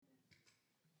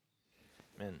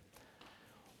Amen.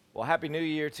 Well, Happy New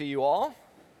Year to you all.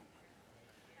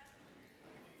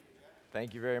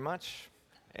 Thank you very much.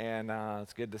 And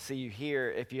it's good to see you here.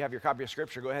 If you have your copy of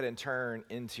Scripture, go ahead and turn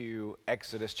into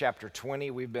Exodus chapter 20.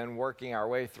 We've been working our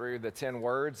way through the 10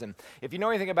 words. And if you know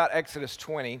anything about Exodus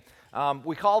 20,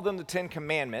 we call them the 10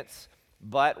 Commandments,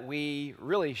 but we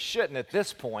really shouldn't at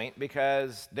this point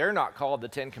because they're not called the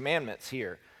 10 Commandments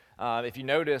here. If you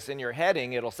notice in your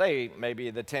heading, it'll say maybe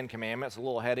the 10 Commandments, a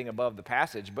little heading above the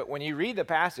passage. But when you read the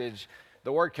passage,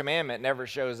 the word commandment never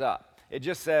shows up. It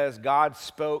just says God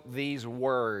spoke these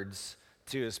words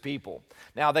to his people.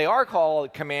 Now, they are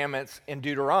called commandments in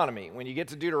Deuteronomy. When you get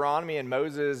to Deuteronomy and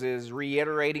Moses is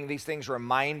reiterating these things,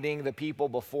 reminding the people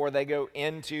before they go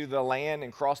into the land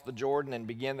and cross the Jordan and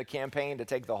begin the campaign to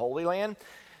take the Holy Land,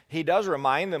 he does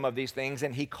remind them of these things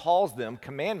and he calls them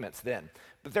commandments then.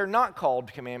 But they're not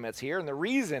called commandments here, and the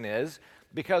reason is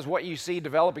because what you see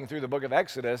developing through the book of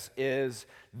Exodus is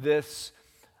this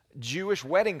Jewish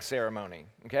wedding ceremony,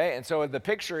 okay? And so the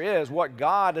picture is what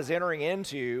God is entering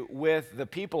into with the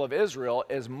people of Israel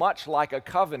is much like a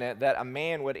covenant that a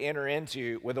man would enter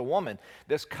into with a woman.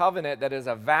 This covenant that is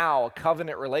a vow, a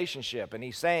covenant relationship. And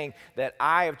he's saying that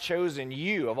I have chosen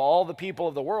you, of all the people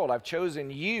of the world, I've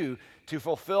chosen you to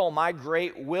fulfill my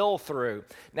great will through.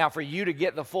 Now, for you to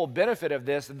get the full benefit of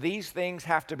this, these things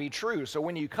have to be true. So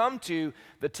when you come to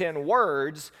the 10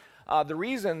 words, the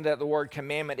reason that the word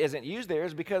commandment isn't used there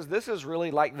is because this is really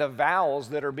like the vows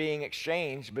that are being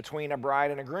exchanged between a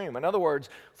bride and a groom. In other words,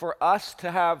 for us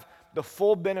to have the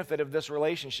full benefit of this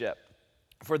relationship,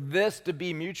 for this to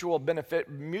be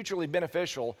mutually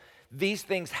beneficial, these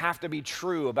things have to be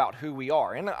true about who we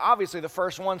are. And obviously the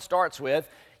first one starts with,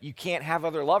 you can't have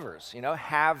other lovers,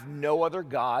 have no other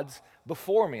gods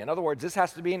before me. In other words, this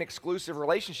has to be an exclusive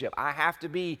relationship. I have to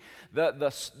be the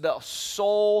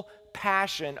sole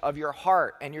passion of your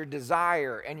heart and your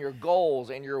desire and your goals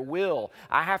and your will.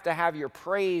 I have to have your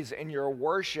praise and your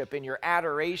worship and your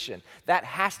adoration. That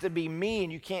has to be me,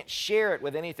 and you can't share it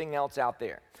with anything else out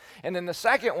there. And then the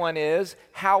second one is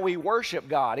how we worship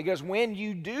God. He goes, when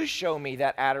you do show me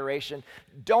that adoration,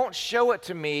 don't show it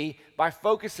to me by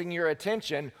focusing your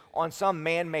attention on some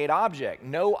man-made object.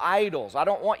 No idols. I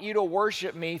don't want you to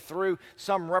worship me through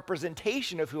some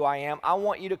representation of who I am. I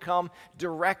want you to come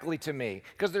directly to me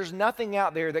because there's nothing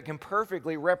out there that can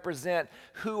perfectly represent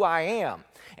who I am.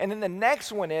 And then the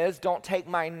next one is don't take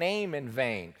my name in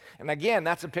vain. And again,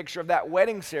 that's a picture of that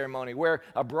wedding ceremony where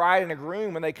a bride and a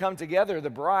groom, when they come together, the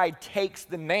bride takes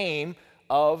the name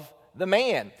of the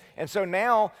man. And so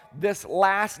now this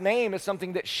last name is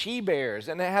something that she bears,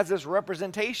 and it has this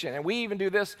representation. And we even do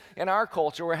this in our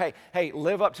culture where, hey,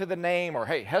 live up to the name, or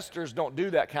hey, Hesters don't do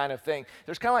that kind of thing.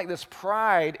 There's kind of like this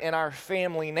pride in our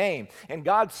family name. And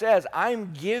God says,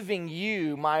 I'm giving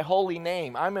you my holy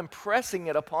name. I'm impressing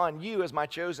it upon you as my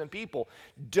chosen people.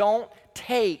 Don't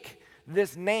take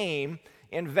this name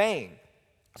in vain.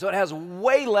 So it has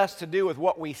way less to do with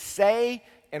what we say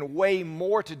and way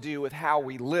more to do with how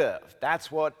we live.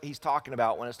 That's what he's talking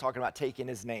about when he's talking about taking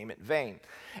his name in vain.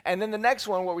 And then the next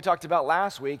one, what we talked about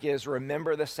last week, is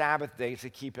remember the Sabbath day to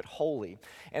keep it holy.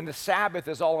 And the Sabbath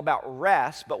is all about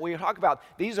rest, but we talk about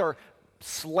these are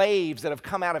slaves that have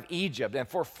come out of Egypt, and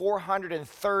for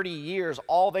 430 years,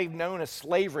 all they've known is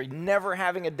slavery, never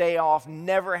having a day off,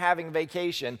 never having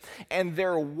vacation, and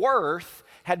their worth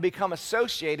had become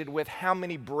associated with how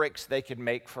many bricks they could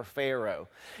make for Pharaoh.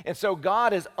 And so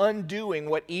God is undoing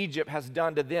what Egypt has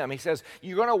done to them. He says,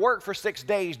 you're going to work for 6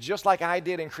 days just like I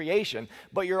did in creation,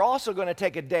 but you're also going to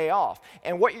take a day off.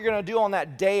 And what you're going to do on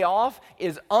that day off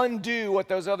is undo what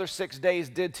those other 6 days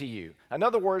did to you. In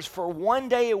other words, for 1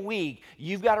 day a week,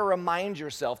 you've got to remind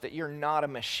yourself that you're not a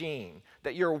machine,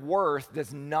 that your worth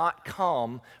does not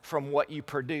come from what you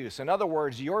produce. In other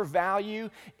words, your value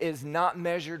is not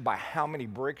measured by how many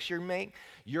bricks you make.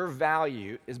 Your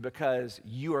value is because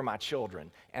you are my children,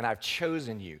 and I've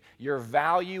chosen you. Your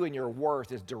value and your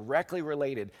worth is directly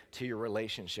related to your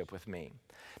relationship with me.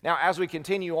 Now, as we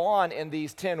continue on in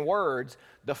these 10 words,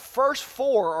 the first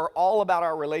 4 are all about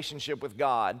our relationship with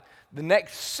God. The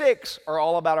next 6 are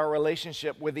all about our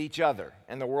relationship with each other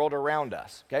and the world around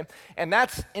us, okay? And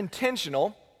that's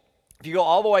intentional. If you go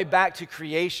all the way back to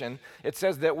creation, it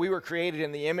says that we were created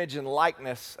in the image and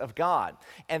likeness of God.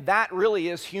 And that really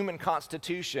is human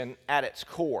constitution at its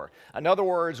core. In other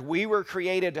words, we were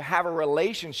created to have a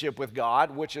relationship with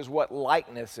God, which is what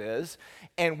likeness is.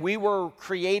 And we were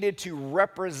created to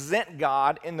represent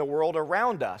God in the world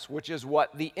around us, which is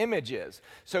what the image is.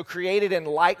 So created in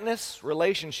likeness,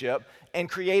 relationship, and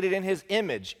created in his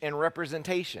image and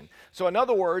representation. So in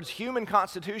other words, human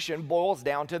constitution boils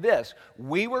down to this.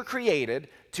 We were created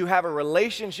to have a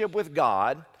relationship with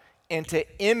God and to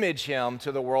image him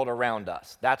to the world around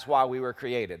us. That's why we were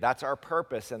created. That's our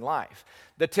purpose in life.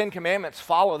 The 10 Commandments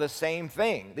follow the same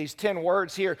thing. These 10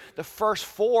 words here, the first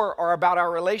 4 are about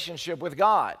our relationship with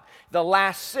God. The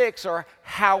last 6 are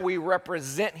how we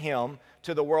represent him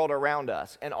to the world around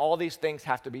us. And all these things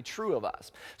have to be true of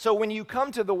us. So when you come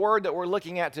to the word that we're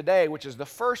looking at today, which is the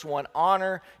first one,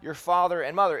 honor your father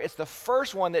and mother, it's the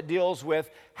first one that deals with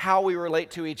how we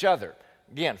relate to each other.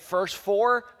 Again, first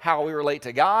 4, how we relate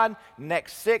to God.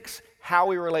 Next 6, how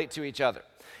we relate to each other.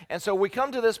 And so we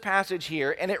come to this passage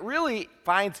here, and it really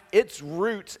finds its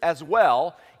roots as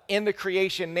well in the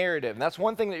creation narrative. And that's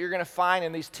one thing that you're going to find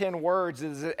in these 10 words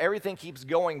is that everything keeps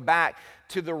going back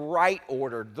to the right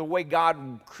order, the way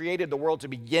God created the world to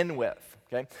begin with.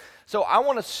 Okay? So I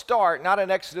want to start not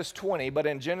in Exodus 20, but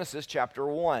in Genesis chapter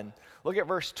 1. Look at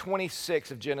verse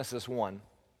 26 of Genesis 1.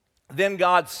 Then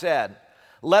God said,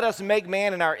 "Let us make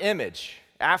man in our image,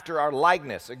 after our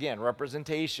likeness," again,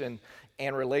 representation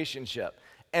and relationship,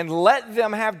 "and let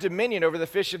them have dominion over the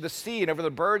fish of the sea and over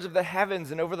the birds of the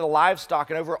heavens and over the livestock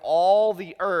and over all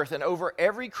the earth and over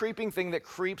every creeping thing that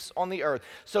creeps on the earth."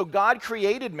 So God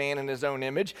created man in his own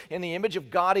image. In the image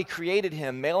of God, he created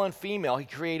him. Male and female, he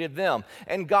created them.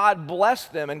 And God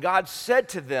blessed them, and God said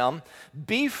to them,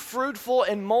 "Be fruitful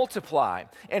and multiply,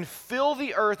 and fill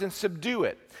the earth and subdue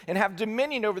it, and have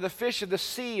dominion over the fish of the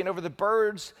sea and over the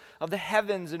birds of the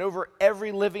heavens and over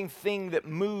every living thing that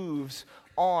moves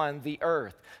on the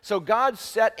earth." So God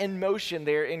set in motion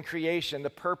there in creation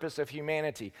the purpose of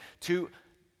humanity, to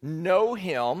know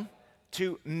him,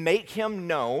 to make him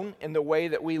known in the way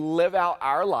that we live out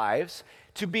our lives,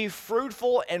 to be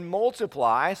fruitful and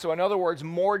multiply, so in other words,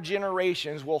 more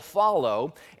generations will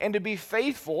follow, and to be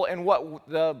faithful in what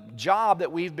the job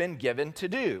that we've been given to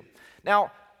do.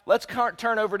 Now, let's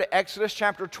turn over to Exodus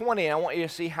chapter 20, and I want you to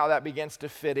see how that begins to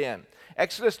fit in.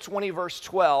 Exodus 20, verse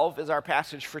 12 is our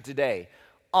passage for today.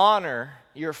 "Honor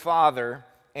your father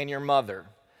and your mother,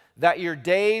 that your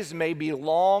days may be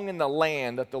long in the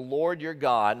land that the Lord your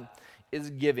God is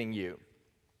giving you."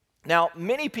 Now,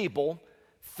 many people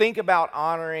think about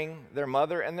honoring their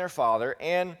mother and their father,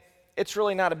 and it's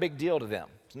really not a big deal to them.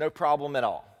 It's no problem at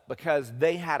all, because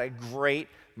they had a great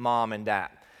mom and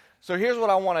dad. So here's what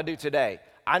I want to do today.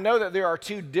 I know that there are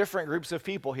 2 different groups of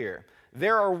people here.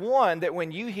 There are one that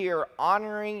when you hear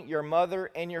honoring your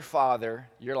mother and your father,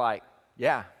 you're like,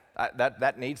 yeah,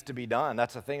 that needs to be done.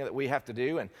 That's a thing that we have to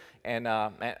do, and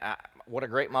what a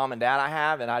great mom and dad I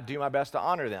have, and I do my best to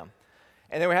honor them.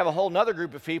 And then we have a whole other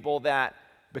group of people that,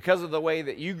 because of the way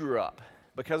that you grew up,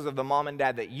 because of the mom and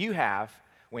dad that you have,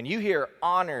 when you hear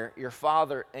honor your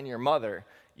father and your mother,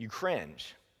 you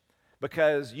cringe,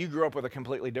 because you grew up with a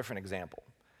completely different example.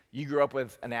 You grew up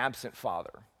with an absent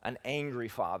father, an angry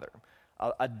father,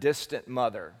 a distant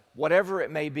mother, whatever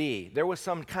it may be. There was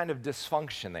some kind of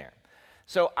dysfunction there.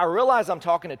 So I realize I'm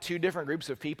talking to 2 different groups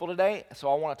of people today, so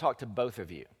I want to talk to both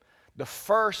of you. The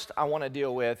first I want to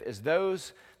deal with is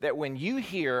those that when you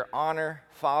hear honor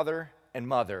father and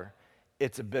mother,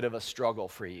 it's a bit of a struggle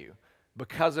for you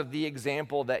because of the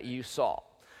example that you saw.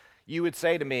 You would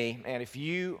say to me, "Man, if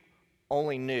you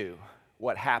only knew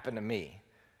what happened to me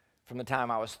from the time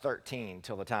I was 13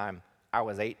 till the time I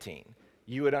was 18,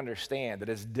 you would understand that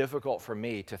it's difficult for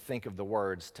me to think of the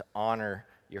words to honor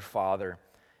your father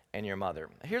and your mother."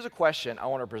 Here's a question I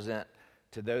want to present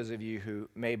to those of you who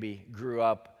maybe grew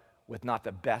up with not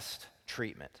the best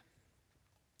treatment.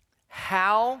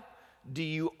 How do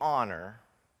you honor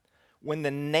when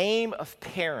the name of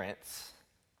parents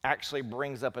actually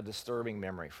brings up a disturbing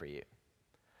memory for you?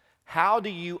 How do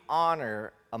you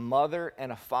honor a mother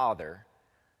and a father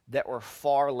that were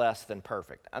far less than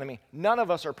perfect? I mean, none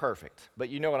of us are perfect, but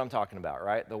you know what I'm talking about,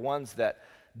 right? The ones that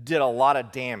did a lot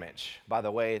of damage by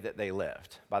the way that they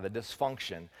lived, by the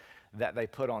dysfunction that they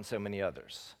put on so many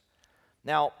others.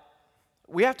 Now,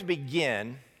 we have to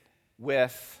begin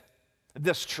with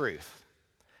this truth.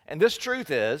 And this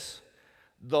truth is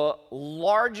the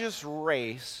largest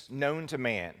race known to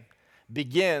man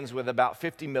begins with about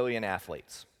 50 million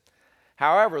athletes.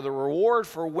 However, the reward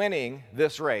for winning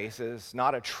this race is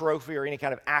not a trophy or any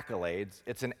kind of accolades,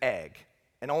 it's an egg.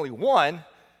 And only one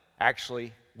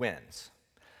actually wins.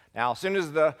 Now, as soon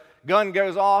as the gun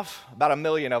goes off, about 1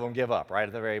 million of them give up right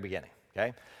at the very beginning,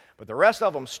 okay? But the rest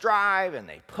of them strive and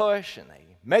they push and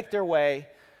they make their way,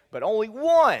 but only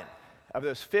one of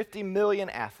those 50 million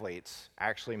athletes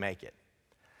actually make it.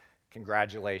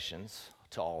 Congratulations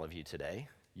to all of you today.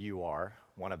 You are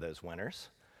one of those winners.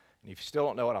 And if you still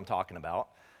don't know what I'm talking about,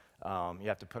 You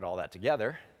have to put all that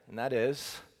together, and that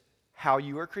is how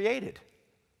you were created.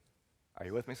 Are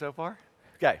you with me so far?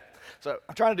 Okay, so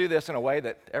I'm trying to do this in a way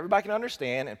that everybody can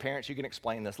understand, and parents, you can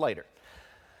explain this later.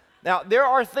 Now, there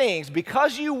are things,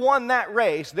 because you won that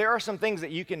race, there are some things that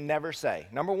you can never say.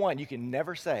 Number one, you can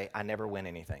never say, I never win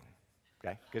anything,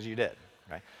 okay, because you did,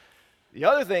 okay? The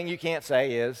other thing you can't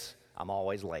say is, I'm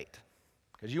always late,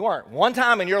 because you weren't. One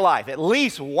time in your life, at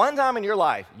least one time in your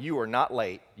life, you were not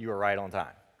late, you were right on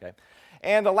time, okay?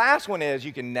 And the last one is,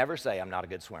 you can never say, I'm not a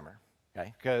good swimmer.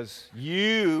 Okay, because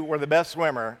you were the best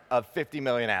swimmer of 50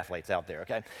 million athletes out there,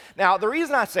 okay? Now, the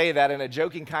reason I say that in a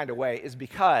joking kind of way is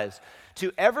because to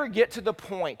ever get to the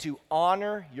point to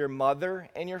honor your mother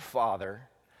and your father,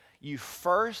 you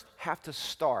first have to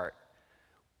start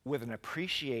with an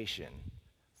appreciation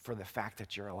for the fact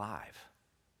that you're alive.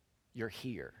 You're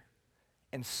here.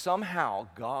 And somehow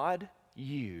God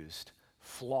used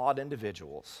flawed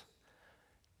individuals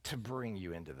to bring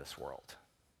you into this world,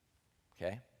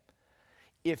 okay?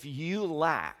 If you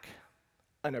lack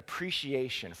an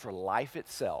appreciation for life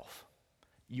itself,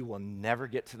 you will never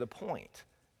get to the point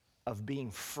of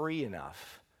being free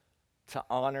enough to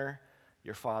honor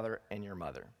your father and your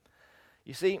mother.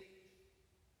 You see,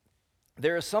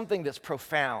 there is something that's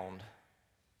profound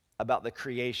about the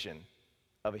creation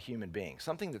of a human being,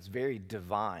 something that's very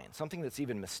divine, something that's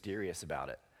even mysterious about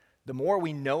it. The more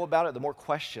we know about it, the more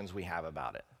questions we have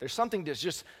about it. There's something that's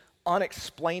just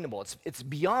unexplainable. It's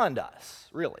beyond us,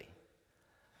 really.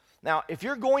 Now, if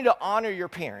you're going to honor your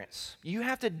parents, you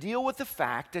have to deal with the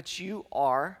fact that you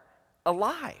are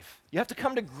alive. You have to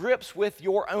come to grips with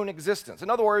your own existence. In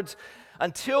other words,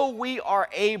 until we are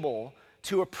able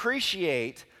to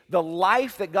appreciate the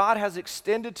life that God has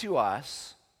extended to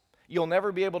us, you'll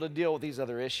never be able to deal with these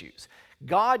other issues.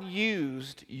 God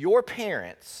used your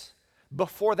parents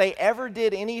before they ever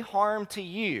did any harm to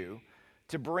you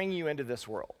to bring you into this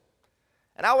world.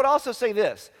 And I would also say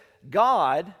this,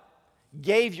 God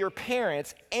gave your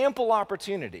parents ample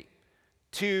opportunity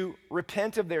to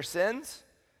repent of their sins,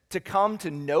 to come to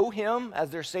know Him as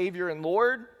their Savior and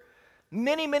Lord,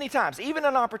 many, many times, even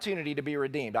an opportunity to be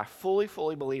redeemed. I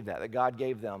fully believe that God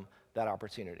gave them that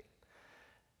opportunity.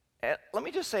 And let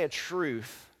me just say a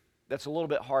truth that's a little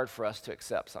bit hard for us to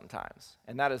accept sometimes,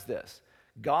 and that is this.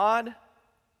 God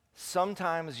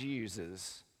sometimes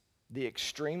uses the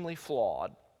extremely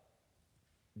flawed,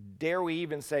 dare we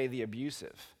even say the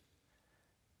abusive,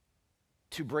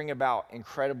 to bring about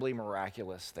incredibly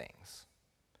miraculous things.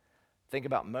 Think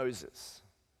about Moses,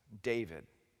 David,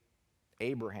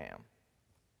 Abraham,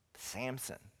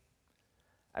 Samson.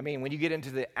 I mean, when you get into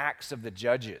the Acts of the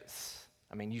Judges,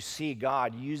 I mean, you see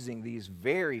God using these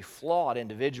very flawed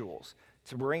individuals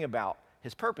to bring about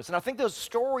His purpose. And I think those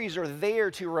stories are there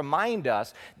to remind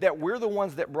us that we're the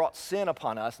ones that brought sin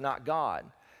upon us, not God.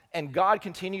 And God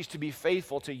continues to be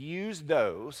faithful to use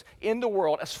those in the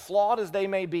world, as flawed as they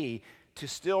may be, to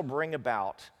still bring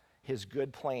about His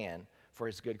good plan for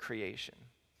His good creation.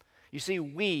 You see,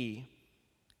 we,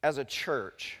 as a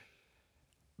church,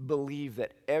 believe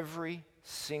that every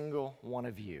single one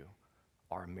of you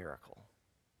are a miracle,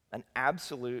 an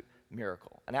absolute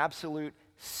miracle, an absolute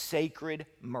sacred,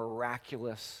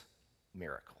 miraculous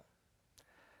miracle.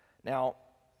 Now,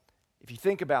 if you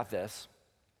think about this,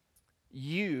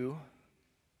 you,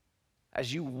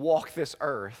 as you walk this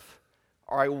earth,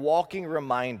 are a walking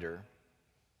reminder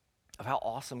of how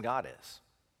awesome God is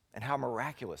and how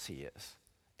miraculous He is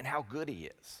and how good He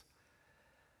is.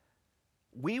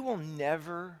 We will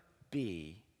never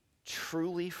be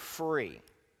truly free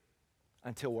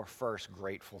until we're first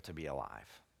grateful to be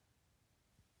alive.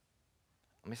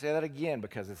 Let me say that again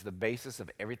because it's the basis of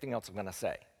everything else I'm going to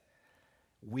say.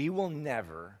 We will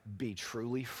never be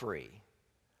truly free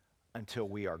until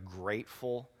we are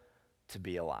grateful to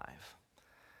be alive.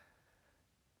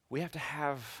 We have to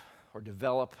have or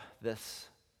develop this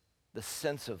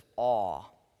sense of awe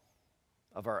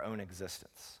of our own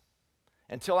existence.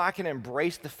 Until I can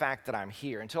embrace the fact that I'm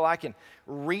here, until I can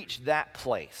reach that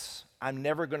place, I'm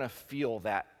never going to feel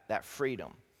that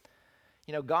freedom.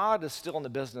 You know, God is still in the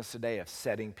business today of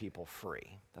setting people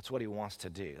free. That's what He wants to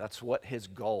do. That's what His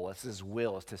goal, it's His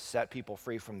will, is to set people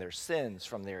free from their sins,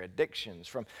 from their addictions,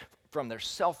 from their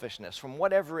selfishness, from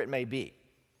whatever it may be.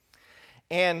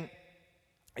 And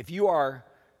if you are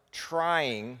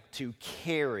trying to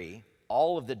carry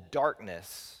all of the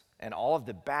darkness and all of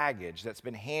the baggage that's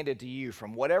been handed to you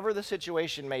from whatever the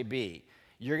situation may be,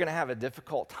 you're going to have a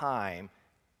difficult time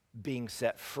being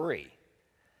set free.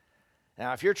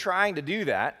 Now, if you're trying to do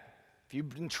that, if you've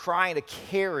been trying to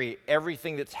carry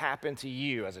everything that's happened to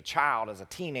you as a child, as a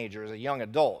teenager, as a young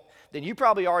adult, then you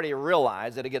probably already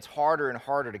realize that it gets harder and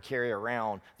harder to carry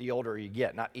around the older you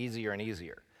get, not easier and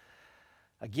easier.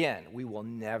 Again, we will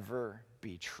never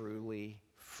be truly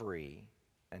free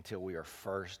until we are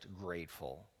first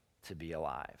grateful to be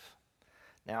alive.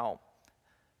 Now,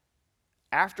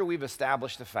 after we've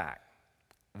established the fact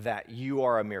that you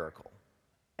are a miracle,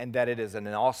 and that it is an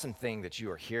awesome thing that you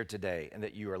are here today and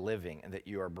that you are living and that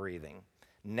you are breathing.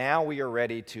 Now we are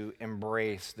ready to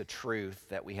embrace the truth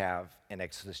that we have in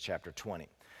Exodus chapter 20.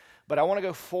 But I want to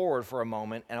go forward for a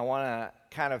moment, and I want to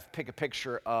kind of pick a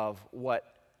picture of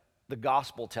what the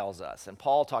gospel tells us. And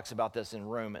Paul talks about this in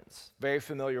Romans, very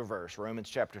familiar verse, Romans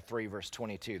chapter 3, verse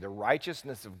 22. The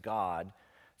righteousness of God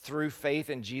through faith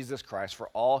in Jesus Christ for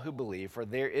all who believe, for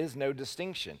there is no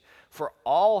distinction. For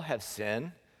all have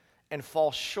sinned and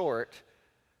fall short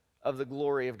of the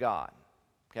glory of God.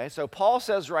 Okay, so Paul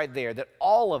says right there that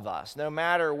all of us, no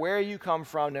matter where you come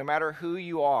from, no matter who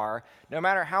you are, no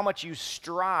matter how much you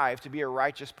strive to be a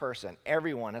righteous person,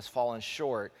 everyone has fallen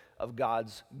short of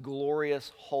God's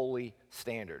glorious, holy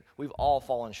standard. We've all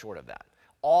fallen short of that.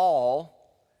 All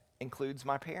includes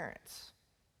my parents,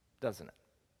 doesn't it?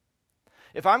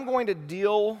 If I'm going to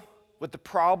deal with the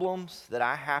problems that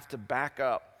I have to back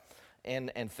up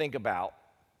and think about,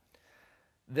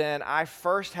 then I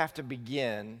first have to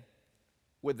begin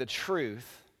with the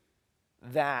truth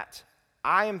that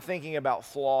I am thinking about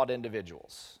flawed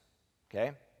individuals,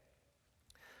 okay?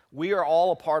 We are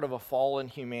all a part of a fallen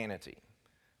humanity.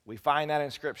 We find that in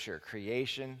Scripture,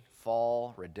 creation,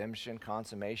 fall, redemption,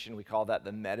 consummation. We call that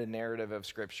the meta-narrative of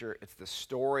Scripture. It's the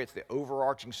story, it's the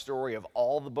overarching story of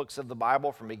all the books of the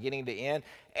Bible from beginning to end,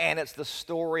 and it's the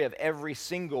story of every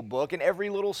single book and every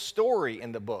little story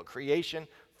in the book, creation,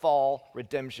 fall,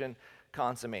 redemption,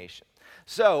 consummation.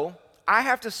 So I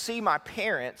have to see my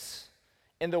parents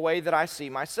in the way that I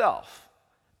see myself.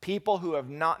 People who have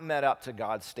not met up to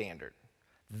God's standard.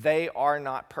 They are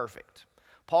not perfect.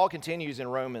 Paul continues in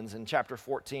Romans in chapter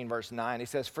 14, verse 9. He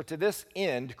says, "For to this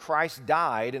end Christ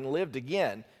died and lived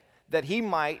again, that he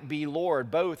might be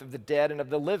Lord both of the dead and of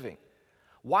the living.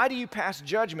 Why do you pass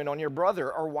judgment on your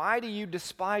brother, or why do you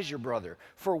despise your brother?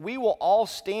 For we will all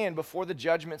stand before the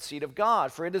judgment seat of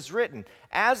God. For it is written,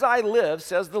 'As I live,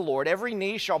 says the Lord, every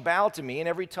knee shall bow to me, and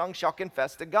every tongue shall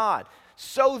confess to God.'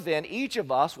 So then, each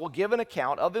of us will give an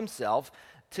account of himself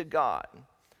to God."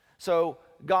 So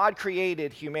God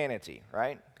created humanity,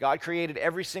 right? God created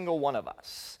every single one of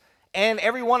us. And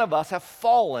every one of us have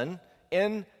fallen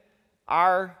in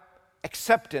our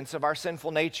acceptance of our sinful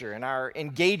nature and our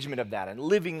engagement of that and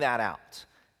living that out.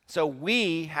 So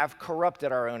we have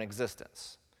corrupted our own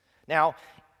existence. Now,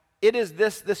 it is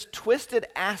this twisted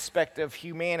aspect of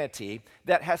humanity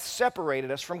that has separated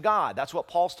us from God. That's what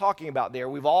Paul's talking about there.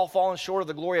 We've all fallen short of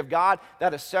the glory of God.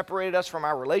 That has separated us from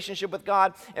our relationship with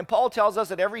God. And Paul tells us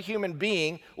that every human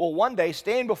being will one day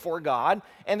stand before God,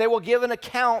 and they will give an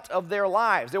account of their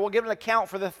lives. They will give an account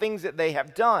for the things that they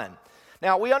have done.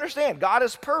 Now, we understand God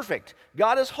is perfect.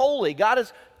 God is holy. God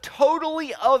is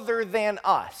totally other than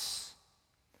us.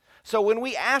 So when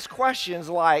we ask questions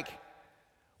like,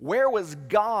 where was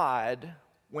God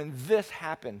when this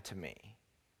happened to me?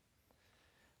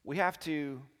 We have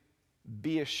to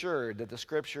be assured that the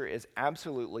Scripture is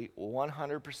absolutely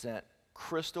 100%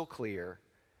 crystal clear.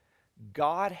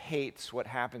 God hates what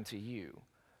happened to you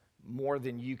more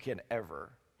than you can ever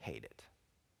hate it.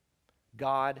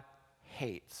 God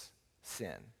hates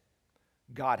sin.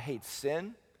 God hates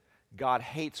sin. God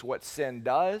hates what sin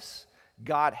does.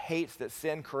 God hates that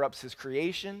sin corrupts his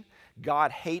creation.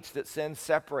 God hates that sin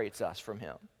separates us from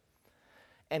him.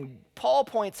 And Paul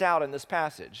points out in this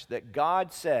passage that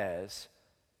God says,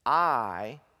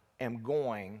 I am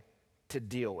going to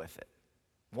deal with it.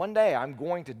 One day I'm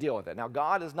going to deal with it. Now,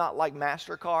 God is not like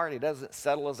MasterCard. He doesn't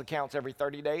settle his accounts every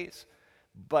 30 days.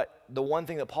 But the one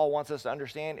thing that Paul wants us to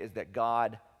understand is that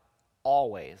God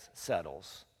always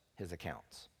settles his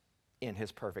accounts in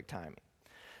his perfect timing.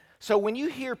 So when you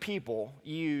hear people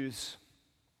use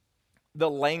the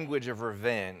language of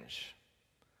revenge,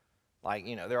 like,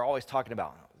 they're always talking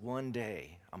about, one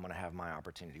day I'm going to have my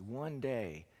opportunity. One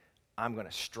day I'm going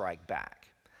to strike back.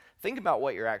 Think about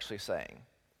what you're actually saying.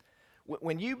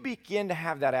 When you begin to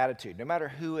have that attitude, no matter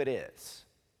who it is,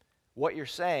 what you're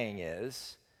saying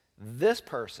is, this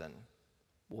person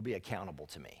will be accountable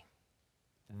to me.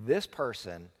 This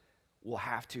person will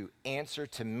have to answer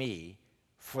to me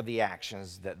for the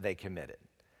actions that they committed.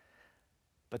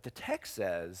 But the text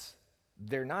says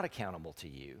they're not accountable to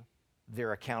you.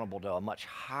 They're accountable to a much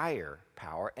higher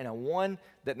power, and a one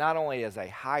that not only is a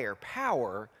higher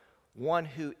power, one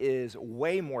who is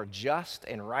way more just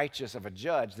and righteous of a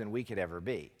judge than we could ever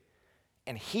be.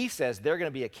 And he says they're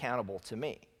going to be accountable to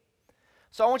me.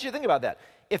 So I want you to think about that.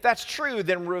 If that's true,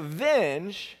 then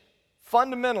revenge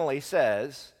fundamentally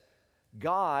says,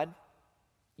 God,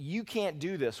 you can't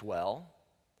do this well,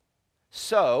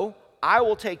 so I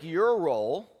will take your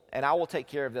role and I will take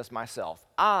care of this myself.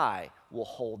 I will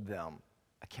hold them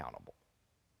accountable.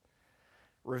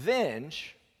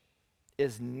 Revenge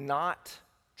is not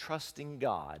trusting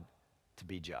God to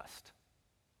be just.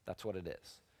 That's what it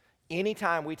is.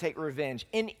 Anytime we take revenge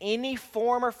in any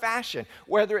form or fashion,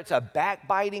 whether it's a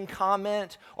backbiting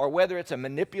comment or whether it's a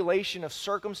manipulation of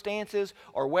circumstances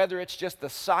or whether it's just the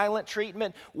silent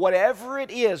treatment, whatever it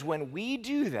is, when we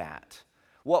do that,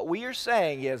 what we are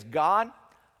saying is, God,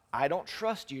 I don't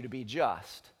trust you to be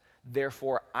just,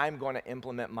 therefore I'm going to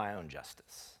implement my own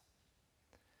justice.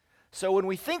 So when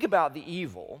we think about the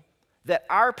evil that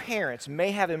our parents may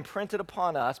have imprinted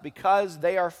upon us because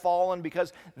they are fallen,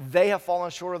 because they have fallen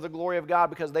short of the glory of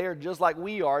God, because they are just like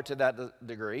we are to that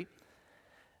degree.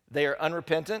 They are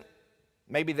unrepentant.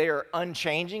 Maybe they are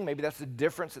unchanging. Maybe that's the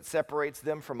difference that separates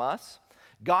them from us.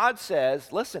 God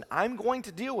says, listen, I'm going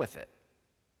to deal with it.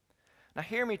 Now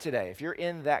hear me today, if you're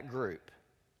in that group,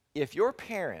 if your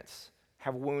parents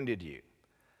have wounded you,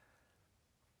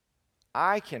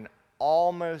 I can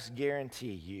almost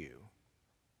guarantee you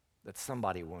that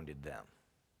somebody wounded them.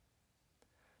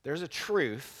 There's a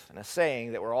truth and a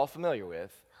saying that we're all familiar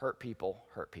with: hurt people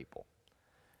hurt people.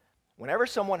 Whenever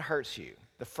someone hurts you,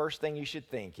 the first thing you should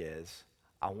think is,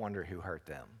 I wonder who hurt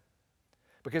them.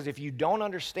 Because if you don't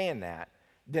understand that,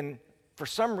 then for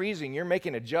some reason you're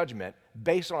making a judgment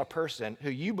based on a person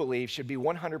who you believe should be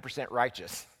 100%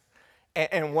 righteous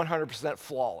and 100%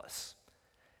 flawless.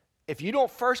 If you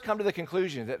don't first come to the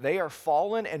conclusion that they are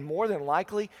fallen and more than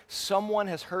likely someone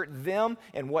has hurt them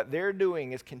and what they're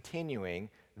doing is continuing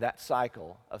that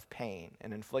cycle of pain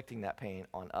and inflicting that pain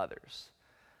on others.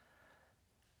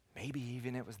 Maybe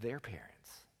even it was their parents.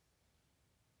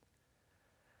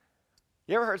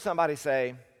 You ever heard somebody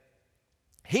say,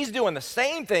 he's doing the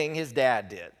same thing his dad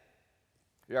did?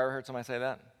 You ever heard somebody say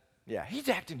that? Yeah, he's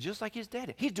acting just like his dad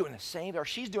did. He's doing the same, or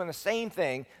she's doing the same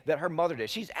thing that her mother did.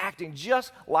 She's acting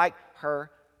just like her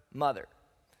mother.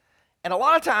 And a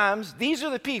lot of times, these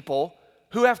are the people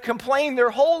who have complained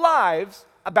their whole lives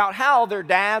about how their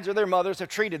dads or their mothers have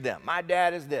treated them. My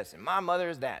dad is this, and my mother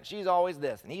is that. She's always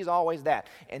this, and he's always that.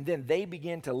 And then they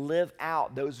begin to live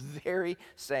out those very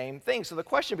same things. So the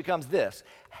question becomes this: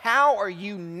 how are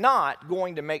you not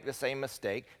going to make the same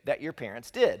mistake that your parents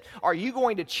did? Are you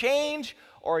going to change,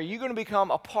 or are you going to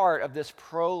become a part of this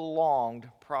prolonged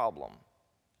problem?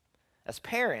 As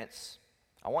parents,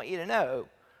 I want you to know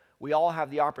we all have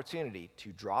the opportunity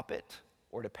to drop it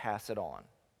or to pass it on.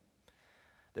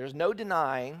 There's no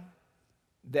denying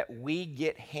that we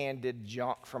get handed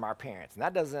junk from our parents. And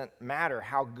that doesn't matter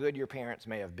how good your parents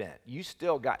may have been. You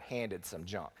still got handed some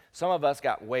junk. Some of us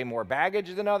got way more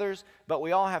baggage than others, but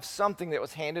we all have something that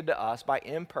was handed to us by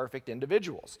imperfect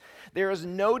individuals. There is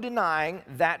no denying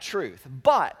that truth.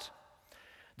 But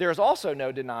there is also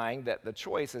no denying that the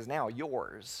choice is now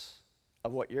yours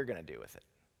of what you're going to do with it.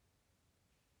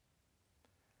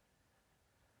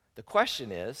 The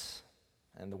question is,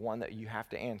 and the one that you have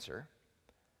to answer,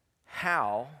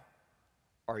 how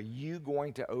are you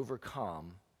going to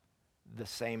overcome the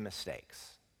same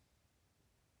mistakes?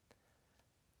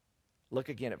 Look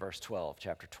again at verse 12,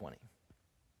 chapter 20.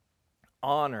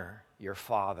 Honor your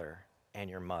father and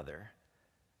your mother,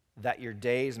 that your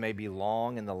days may be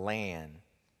long in the land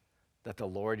that the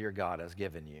Lord your God has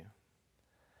given you.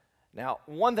 Now,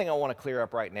 one thing I want to clear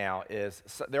up right now is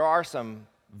there are some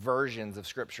versions of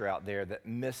Scripture out there that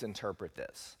misinterpret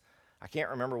this. I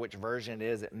can't remember which version it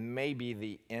is. It may be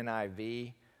the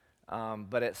NIV,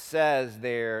 but it says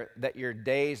there that your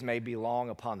days may be long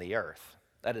upon the earth.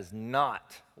 That is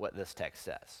not what this text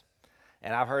says.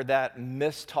 And I've heard that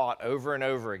mistaught over and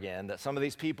over again, that some of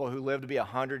these people who live to be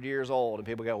 100 years old, and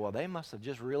people go, well, they must have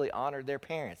just really honored their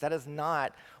parents. That is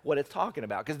not what it's talking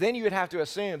about, because then you would have to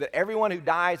assume that everyone who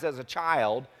dies as a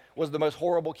child was the most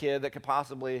horrible kid that could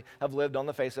possibly have lived on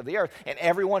the face of the earth. And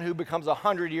everyone who becomes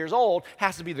 100 years old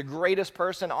has to be the greatest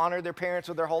person, honor their parents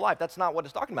with their whole life. That's not what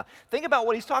it's talking about. Think about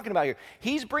what he's talking about here.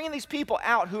 He's bringing these people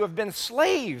out who have been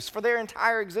slaves for their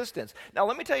entire existence. Now,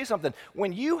 let me tell you something.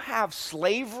 When you have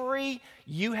slavery,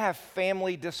 you have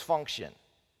family dysfunction.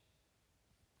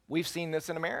 We've seen this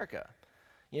in America.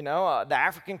 You know, the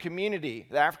African community,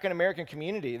 the African-American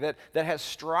community that has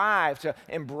strived to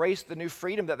embrace the new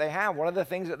freedom that they have, one of the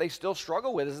things that they still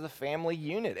struggle with is the family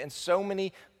unit, and so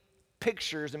many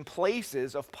pictures and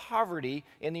places of poverty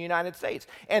in the United States.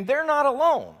 And they're not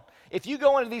alone. If you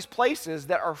go into these places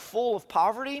that are full of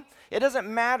poverty, it doesn't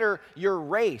matter your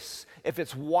race, if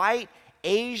it's white,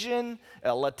 Asian,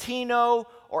 Latino,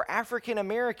 or African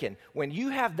American. When you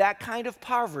have that kind of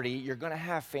poverty, you're going to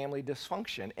have family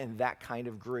dysfunction in that kind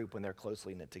of group when they're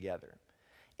closely knit together.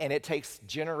 And it takes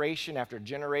generation after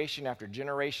generation after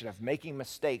generation of making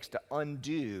mistakes to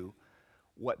undo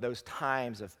what those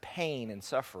times of pain and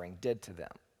suffering did to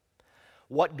them.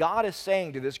 What God is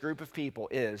saying to this group of people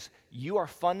is, you are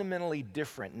fundamentally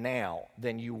different now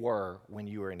than you were when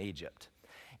you were in Egypt.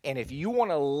 And if you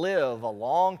want to live a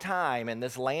long time in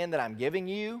this land that I'm giving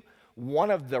you,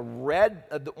 one of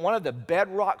the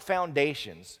bedrock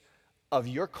foundations of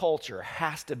your culture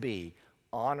has to be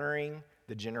honoring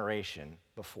the generation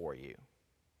before you.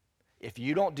 If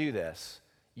you don't do this,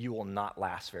 you will not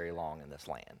last very long in this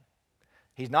land.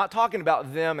 He's not talking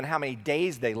about them and how many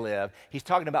days they live. He's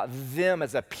talking about them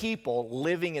as a people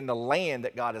living in the land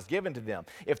that God has given to them.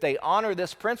 If they honor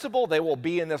this principle, they will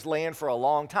be in this land for a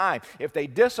long time. If they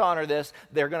dishonor this,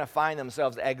 they're going to find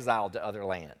themselves exiled to other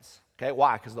lands. Okay,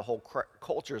 why? Because the whole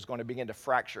culture is going to begin to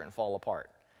fracture and fall apart.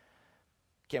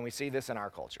 Can we see this in our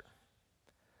culture?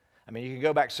 I mean, you can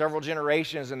go back several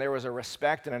generations and there was a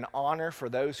respect and an honor for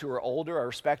those who are older, a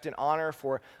respect and honor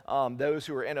for those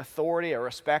who are in authority, a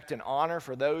respect and honor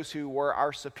for those who were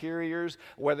our superiors,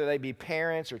 whether they be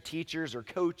parents or teachers or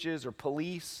coaches or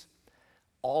police.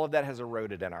 All of that has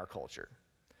eroded in our culture.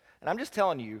 And I'm just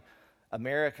telling you,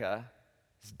 America's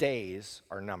days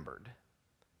are numbered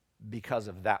because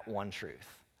of that one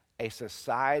truth. A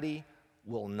society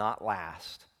will not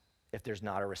last if there's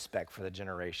not a respect for the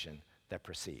generation that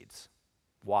precedes.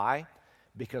 Why?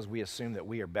 Because we assume that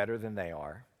we are better than they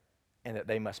are and that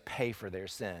they must pay for their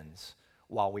sins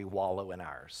while we wallow in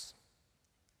ours.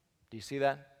 Do you see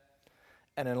that?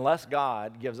 And unless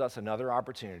God gives us another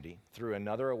opportunity through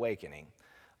another awakening,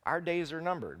 our days are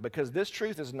numbered, because this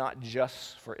truth is not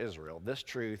just for Israel. This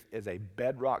truth is a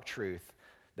bedrock truth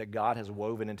that God has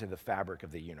woven into the fabric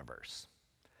of the universe.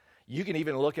 You can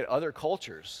even look at other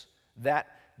cultures that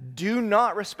do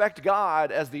not respect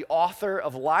God as the author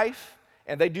of life,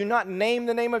 and they do not name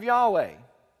the name of Yahweh,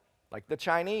 like the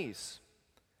Chinese.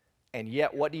 And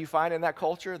yet, what do you find in that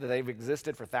culture? That they've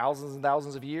existed for thousands and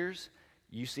thousands of years?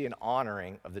 You see an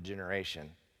honoring of the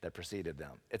generation that preceded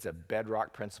them. It's a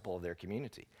bedrock principle of their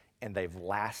community, and they've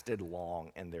lasted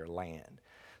long in their land.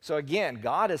 So again,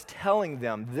 God is telling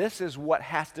them, this is what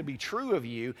has to be true of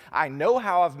you. I know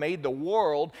how I've made the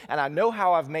world, and I know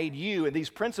how I've made you, and these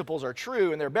principles are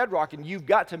true, and they're bedrock, and you've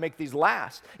got to make these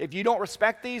last. If you don't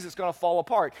respect these, it's going to fall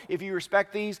apart. If you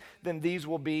respect these, then these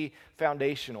will be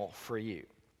foundational for you.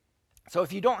 So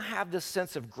if you don't have this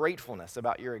sense of gratefulness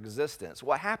about your existence,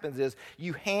 what happens is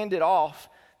you hand it off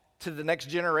to the next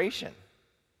generation,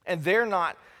 and they're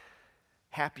not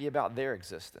happy about their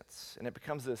existence. And it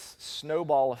becomes this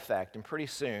snowball effect, and pretty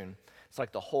soon it's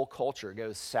like the whole culture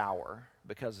goes sour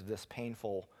because of this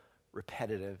painful,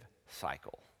 repetitive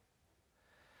cycle.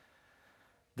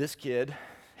 This kid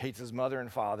hates his mother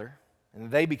and father, and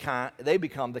they become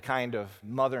the kind of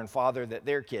mother and father that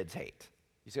their kids hate.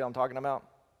 You see what I'm talking about?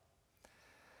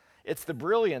 It's the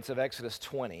brilliance of Exodus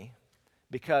 20,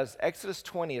 because Exodus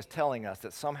 20 is telling us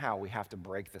that somehow we have to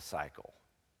break the cycle.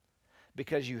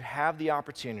 Because you have the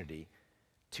opportunity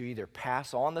to either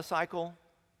pass on the cycle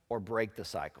or break the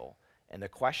cycle. And the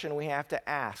question we have to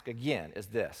ask again is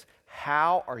this: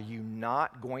 how are you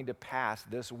not going to pass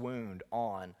this wound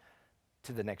on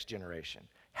to the next generation?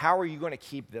 How are you going to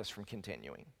keep this from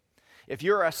continuing? If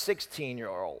you're a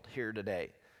 16-year-old here today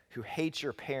who hates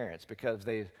your parents because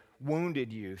they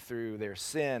wounded you through their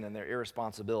sin and their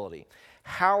irresponsibility,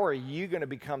 how are you going to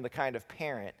become the kind of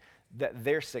parent that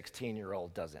their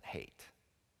 16-year-old doesn't hate?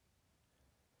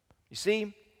 You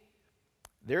see,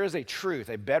 there is a truth,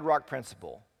 a bedrock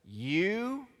principle.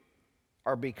 You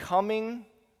are becoming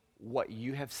what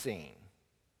you have seen.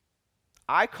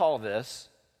 I call this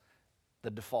the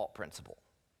default principle,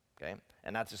 okay?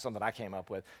 And that's just something I came up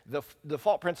with. The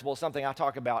default principle is something I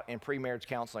talk about in pre-marriage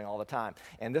counseling all the time.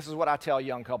 And this is what I tell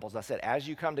young couples. I said, as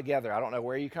you come together, I don't know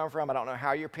where you come from, I don't know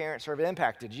how your parents have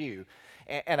impacted you.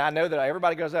 And I know that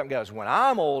everybody goes up and goes, when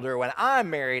I'm older, when I'm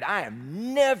married, I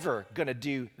am never going to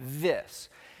do this.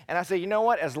 And I say, you know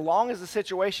what? As long as the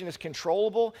situation is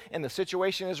controllable and the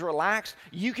situation is relaxed,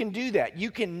 you can do that.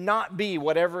 You cannot be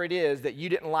whatever it is that you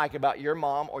didn't like about your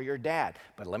mom or your dad.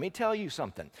 But let me tell you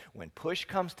something. When push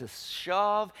comes to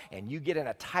shove and you get in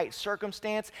a tight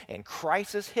circumstance and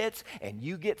crisis hits and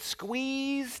you get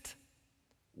squeezed,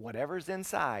 whatever's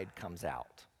inside comes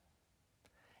out.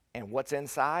 And what's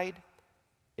inside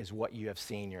is what you have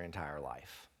seen your entire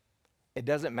life. It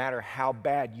doesn't matter how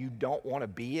bad you don't want to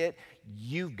be it.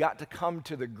 You've got to come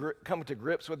to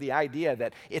grips with the idea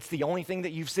that it's the only thing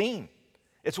that you've seen.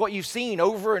 It's what you've seen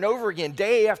over and over again,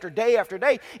 day after day after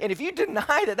day. And if you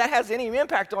deny that that has any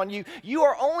impact on you, you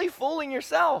are only fooling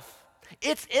yourself.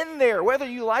 It's in there, whether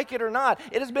you like it or not.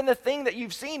 It has been the thing that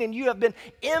you've seen, and you have been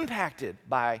impacted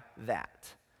by that.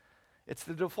 It's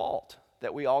the default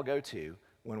that we all go to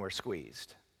when we're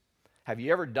squeezed. Have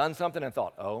you ever done something and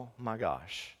thought, oh my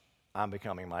gosh, I'm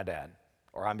becoming my dad,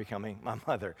 or I'm becoming my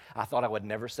mother? I thought I would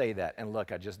never say that, and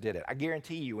look, I just did it. I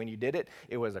guarantee you, when you did it,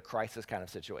 it was a crisis kind of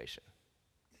situation.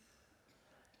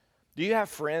 Do you have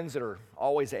friends that are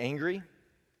always angry?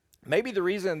 Maybe the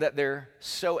reason that they're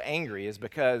so angry is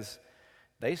because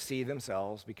they see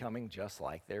themselves becoming just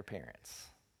like their parents.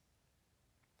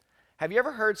 Have you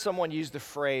ever heard someone use the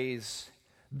phrase,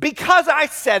 because I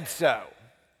said so?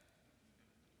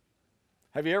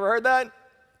 Have you ever heard that?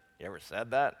 You ever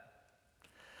said that?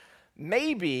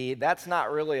 Maybe that's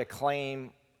not really a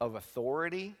claim of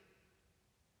authority.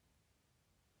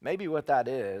 Maybe what that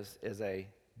is a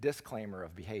disclaimer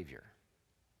of behavior.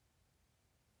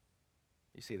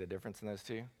 You see the difference in those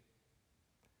two?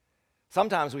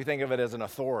 Sometimes we think of it as an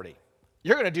authority.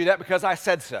 You're going to do that because I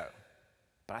said so.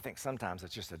 But I think sometimes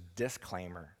it's just a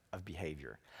disclaimer of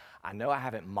behavior. I know I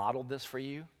haven't modeled this for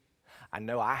you. I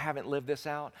know I haven't lived this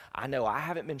out. I know I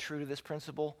haven't been true to this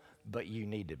principle, but you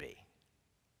need to be.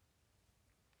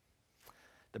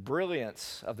 The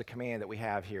brilliance of the command that we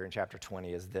have here in chapter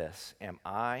 20 is this: am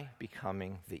I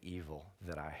becoming the evil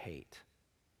that I hate?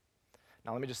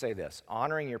 Now, let me just say this.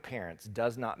 Honoring your parents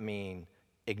does not mean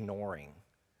ignoring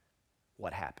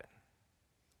what happened.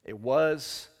 It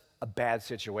was a bad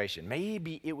situation.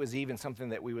 Maybe it was even something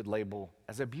that we would label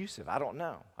as abusive. I don't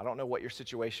know. I don't know what your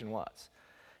situation was.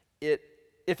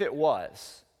 If it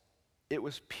was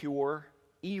pure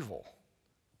evil,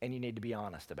 and you need to be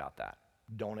honest about that.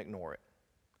 Don't ignore it.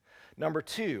 Number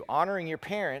two, honoring your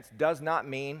parents does not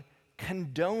mean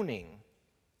condoning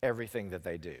everything that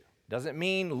they do. Doesn't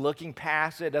mean looking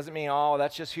past it. Doesn't mean, oh,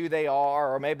 that's just who they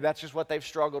are, or maybe that's just what they've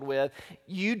struggled with.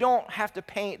 You don't have to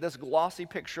paint this glossy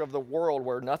picture of the world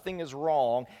where nothing is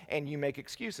wrong and you make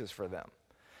excuses for them.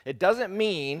 It doesn't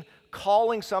mean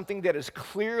calling something that is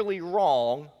clearly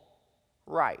wrong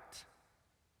right.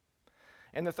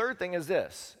 And the third thing is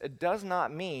this: it does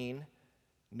not mean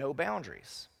no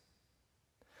boundaries.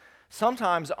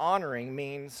 Sometimes honoring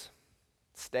means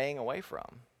staying away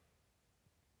from.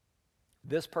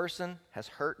 This person has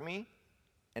hurt me,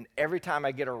 and every time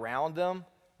I get around them,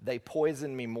 they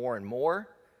poison me more and more.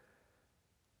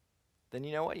 Then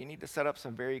you know what? You need to set up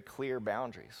some very clear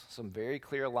boundaries, some very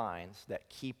clear lines that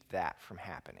keep that from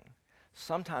happening.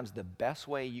 Sometimes the best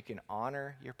way you can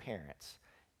honor your parents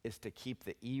is to keep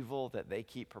the evil that they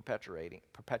keep perpetuating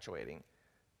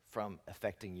from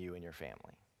affecting you and your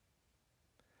family.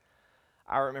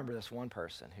 I remember this one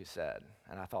person who said,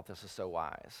 and I thought this was so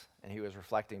wise, and he was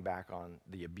reflecting back on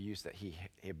the abuse that he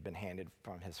had been handed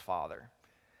from his father.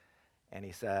 And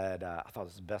he said, I thought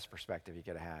this was the best perspective he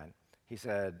could have had. He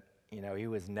said, he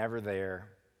was never there.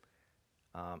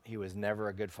 He was never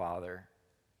a good father.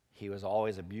 He was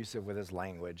always abusive with his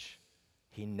language.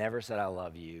 He never said, I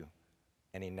love you.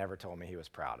 And he never told me he was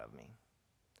proud of me.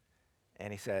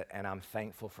 And he said, and I'm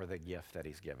thankful for the gift that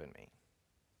he's given me.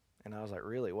 And I was like,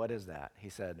 really, what is that? He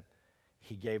said,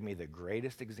 he gave me the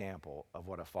greatest example of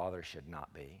what a father should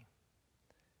not be.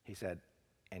 He said,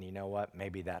 and you know what?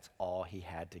 Maybe that's all he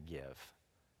had to give,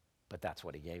 but that's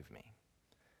what he gave me.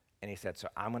 And he said, so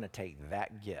I'm going to take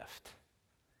that gift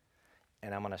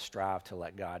and I'm going to strive to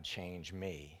let God change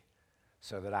me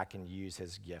so that I can use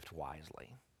his gift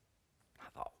wisely. I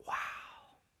thought, wow,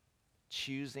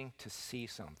 choosing to see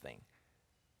something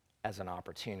as an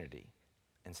opportunity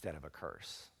instead of a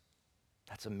curse.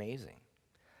 That's amazing.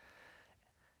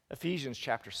 Ephesians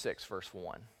chapter 6, verse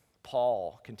 1.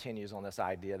 Paul continues on this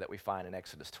idea that we find in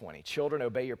Exodus 20. Children,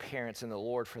 obey your parents in the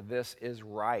Lord, for this is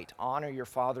right. Honor your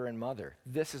father and mother.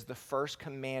 This is the first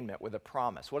commandment with a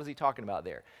promise. What is he talking about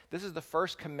there? This is the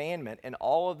first commandment in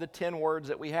all of the 10 words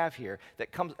that we have here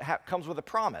that comes with a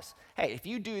promise. Hey, if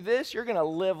you do this, you're going to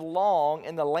live long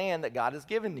in the land that God has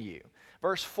given to you.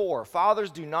 Verse 4,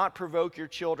 fathers, do not provoke your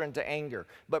children to anger,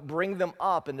 but bring them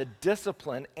up in the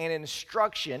discipline and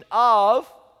instruction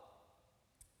of,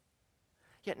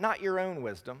 yet not your own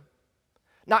wisdom,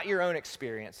 not your own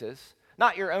experiences,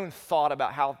 not your own thought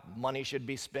about how money should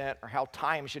be spent or how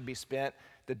time should be spent,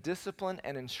 the discipline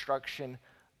and instruction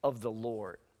of the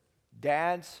Lord.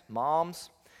 Dads, moms,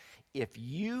 if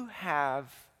you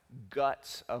have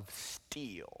guts of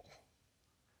steel,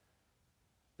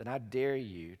 then I dare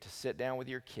you to sit down with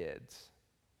your kids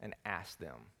and ask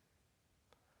them,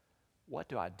 what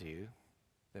do I do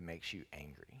that makes you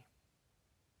angry?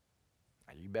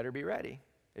 Now, you better be ready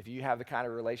if you have the kind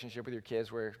of relationship with your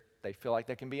kids where they feel like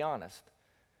they can be honest.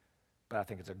 But I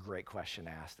think it's a great question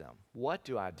to ask them. What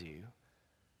do I do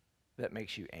that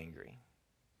makes you angry?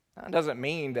 That doesn't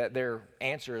mean that their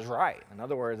answer is right. In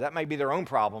other words, that may be their own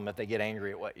problem if they get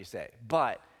angry at what you say.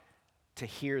 But to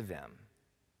hear them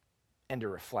and to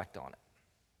reflect on it.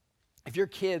 If your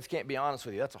kids can't be honest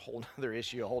with you, that's a whole other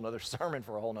issue, a whole other sermon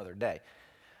for a whole other day.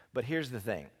 But here's the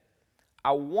thing.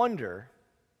 I wonder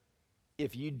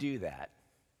if you do that,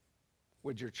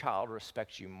 would your child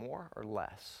respect you more or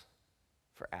less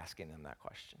for asking them that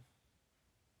question?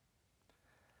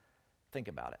 Think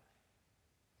about it.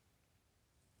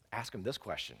 Ask them this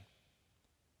question.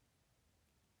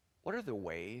 What are the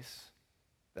ways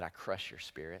that I crush your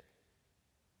spirit?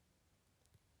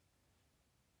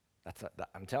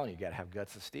 I'm telling you, you got to have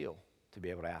guts of steel to be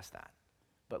able to ask that.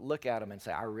 But look at them and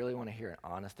say, I really want to hear an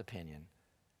honest opinion.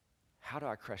 How do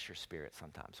I crush your spirit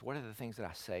sometimes? What are the things that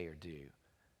I say or do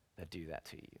that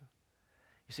to you?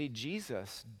 You see,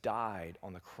 Jesus died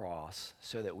on the cross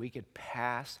so that we could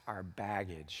pass our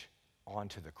baggage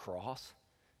onto the cross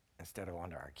instead of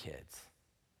onto our kids.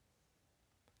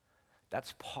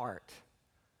 That's part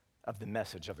of the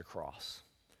message of the cross.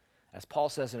 As Paul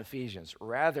says in Ephesians,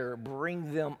 rather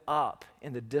bring them up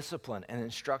in the discipline and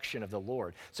instruction of the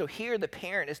Lord. So here the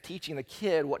parent is teaching the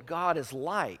kid what God is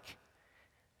like.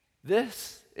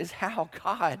 This is how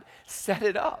God set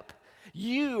it up.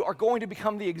 You are going to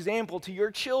become the example to your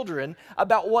children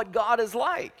about what God is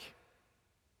like.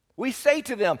 We say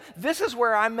to them, this is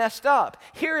where I messed up.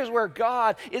 Here is where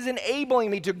God is enabling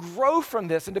me to grow from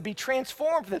this and to be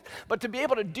transformed from this. But to be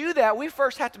able to do that, we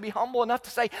first have to be humble enough to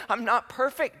say, I'm not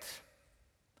perfect.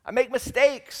 I make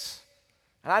mistakes.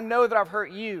 And I know that I've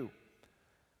hurt you.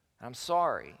 I'm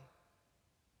sorry.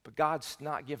 But God's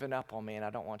not given up on me, and I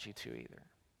don't want you to either.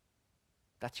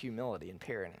 That's humility in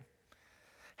parenting.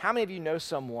 How many of you know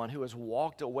someone who has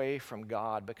walked away from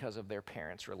God because of their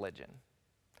parents' religion?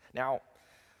 Now,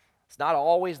 it's not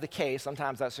always the case.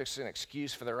 Sometimes that's just an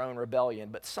excuse for their own rebellion.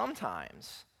 But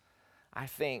sometimes I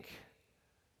think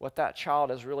what that child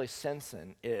is really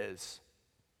sensing is,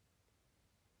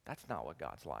 that's not what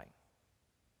God's like.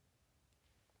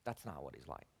 That's not what he's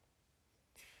like.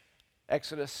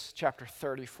 Exodus chapter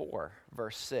 34,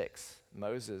 verse 6,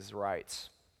 Moses writes,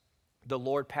 the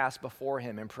Lord passed before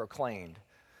him and proclaimed,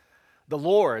 the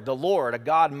Lord, a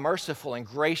God merciful and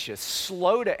gracious,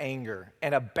 slow to anger,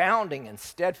 and abounding in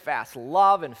steadfast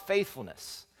love and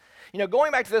faithfulness. You know,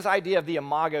 going back to this idea of the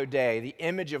imago Dei, the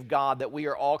image of God that we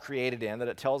are all created in, that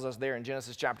it tells us there in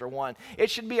Genesis chapter 1, it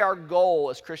should be our goal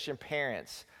as Christian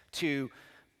parents to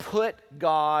put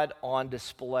God on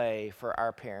display for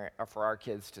our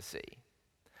kids to see.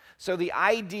 So the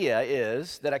idea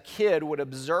is that a kid would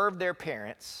observe their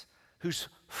parents who's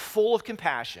full of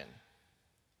compassion.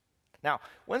 Now,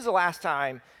 when's the last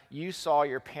time you saw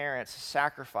your parents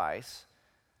sacrifice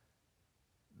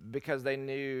because they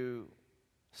knew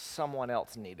someone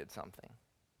else needed something?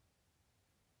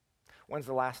 When's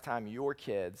the last time your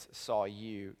kids saw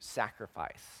you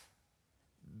sacrifice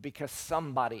because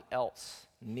somebody else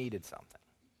needed something?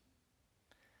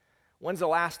 When's the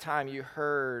last time you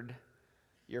heard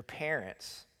your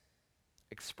parents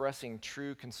expressing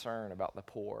true concern about the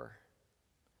poor?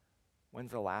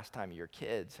 When's the last time your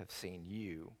kids have seen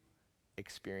you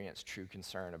experience true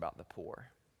concern about the poor?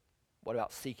 What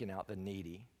about seeking out the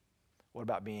needy? What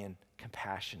about being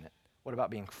compassionate? What about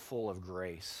being full of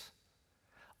grace?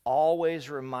 Always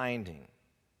reminding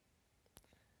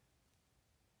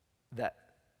that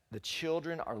the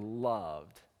children are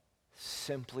loved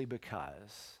simply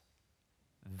because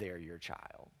they're your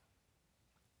child.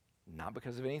 Not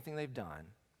because of anything they've done,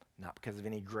 not because of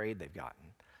any grade they've gotten,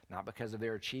 not because of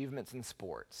their achievements in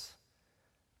sports,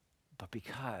 but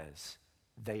because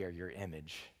they are your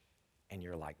image and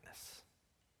your likeness.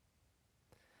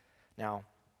 Now,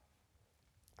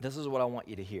 this is what I want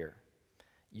you to hear.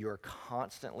 You're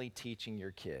constantly teaching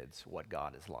your kids what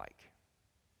God is like.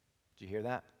 Did you hear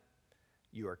that?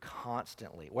 You are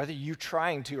constantly, whether you're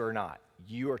trying to or not,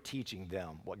 you are teaching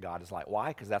them what God is like. Why?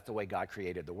 Because that's the way God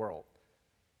created the world.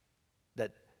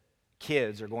 That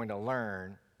kids are going to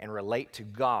learn and relate to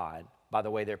God by the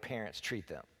way their parents treat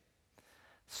them.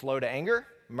 Slow to anger,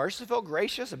 merciful,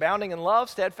 gracious, abounding in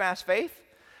love, steadfast faith.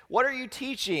 What are you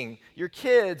teaching your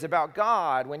kids about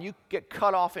God when you get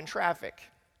cut off in traffic?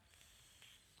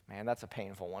 Man, that's a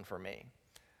painful one for me.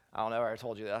 I don't know if I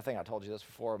told you that. I think I told you this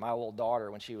before. My little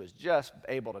daughter, when she was just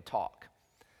able to talk,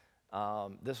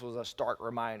 this was a stark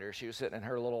reminder. She was sitting in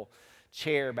her little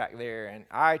chair back there, and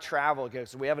I travel,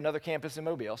 so we have another campus in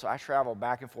Mobile, so I travel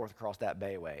back and forth across that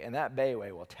bayway, and that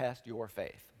bayway will test your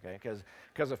faith, okay,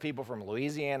 because of people from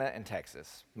Louisiana and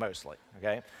Texas, mostly,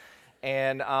 okay?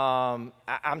 And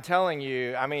I'm telling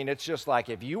you, I mean, it's just like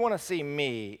if you want to see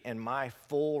me in my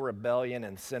full rebellion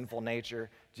and sinful nature,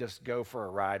 just go for a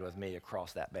ride with me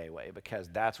across that bayway, because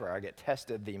that's where I get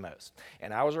tested the most.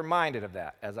 And I was reminded of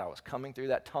that as I was coming through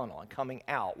that tunnel and coming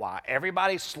out. Why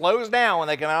everybody slows down when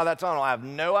they come out of that tunnel, I have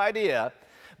no idea.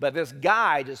 But this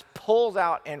guy just pulls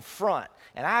out in front,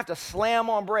 and I have to slam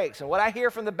on brakes. And what I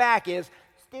hear from the back is,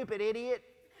 "Stupid idiot."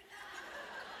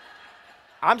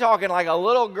 I'm talking like a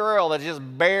little girl that's just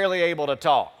barely able to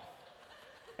talk.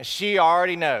 And she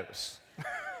already knows.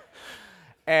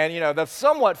 And, that's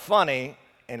somewhat funny,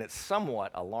 and it's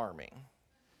somewhat alarming,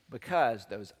 because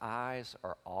those eyes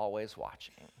are always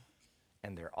watching,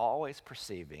 and they're always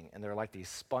perceiving, and they're like these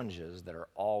sponges that are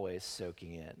always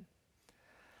soaking in.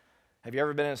 Have you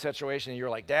ever been in a situation and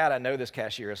you're like, "Dad, I know this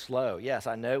cashier is slow. Yes,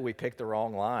 I know we picked the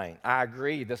wrong line. I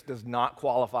agree, this does not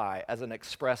qualify as an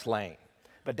express lane.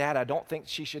 But Dad, I don't think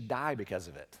she should die because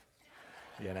of it."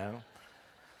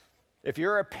 If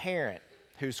you're a parent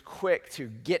who's quick to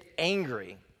get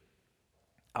angry,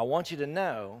 I want you to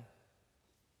know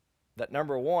that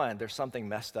number one, there's something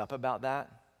messed up about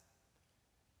that.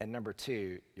 And number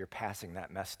two, you're passing that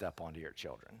messed up onto your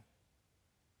children.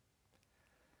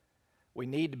 We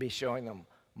need to be showing them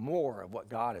more of what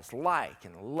God is like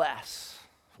and less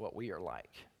of what we are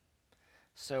like.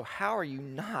 So how are you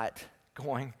not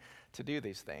going to do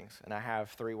these things? And I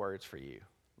have 3 words for you.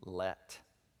 Let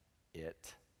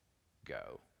it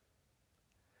go.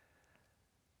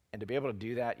 And to be able to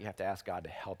do that, you have to ask God to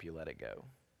help you let it go.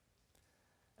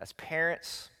 As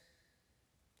parents,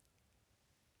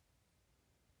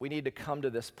 we need to come to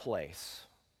this place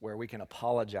where we can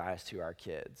apologize to our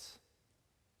kids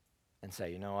and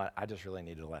say, "You know what, I just really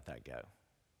need to let that go."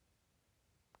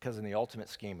 Because in the ultimate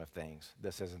scheme of things,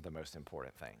 this isn't the most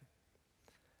important thing.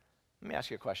 Let me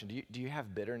ask you a question. Do you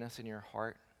have bitterness in your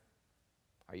heart?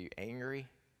 Are you angry?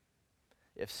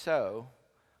 If so,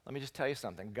 let me just tell you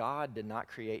something. God did not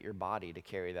create your body to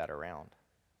carry that around.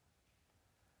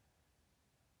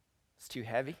 It's too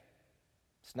heavy.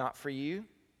 It's not for you.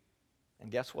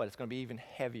 And guess what? It's going to be even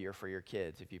heavier for your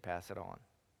kids if you pass it on.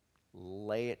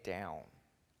 Lay it down.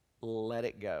 Let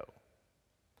it go.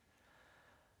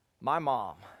 My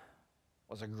mom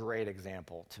was a great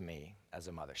example to me as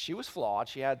a mother. She was flawed.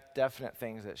 She had definite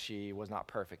things that she was not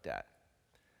perfect at.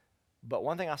 But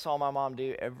one thing I saw my mom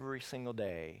do every single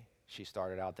day, she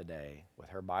started out the day with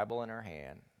her Bible in her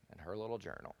hand and her little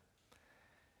journal.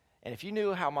 And if you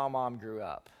knew how my mom grew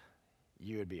up,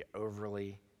 you would be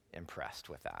overly impressed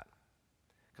with that.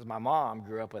 Because my mom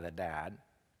grew up with a dad,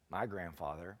 my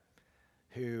grandfather,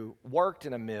 who worked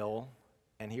in a mill,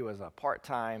 and he was a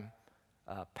part-time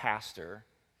pastor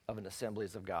of an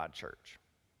Assemblies of God church.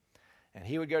 And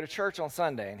he would go to church on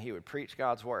Sunday, and he would preach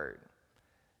God's word.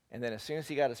 And then as soon as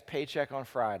he got his paycheck on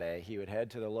Friday, he would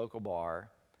head to the local bar,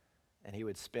 and he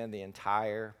would spend the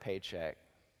entire paycheck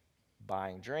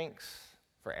buying drinks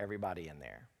for everybody in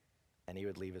there. And he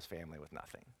would leave his family with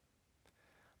nothing.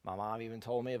 My mom even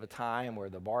told me of a time where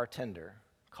the bartender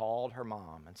called her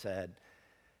mom and said,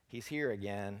 "He's here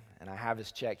again, and I have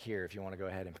his check here if you want to go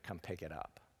ahead and come pick it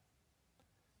up."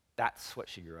 That's what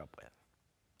she grew up with.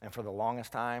 And for the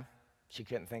longest time, she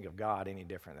couldn't think of God any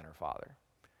different than her father.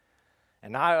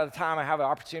 And now at the time I have an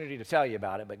opportunity to tell you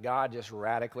about it, but God just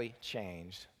radically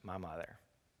changed my mother.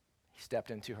 He stepped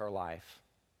into her life,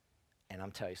 and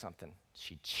I'm telling you something,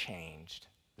 she changed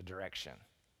the direction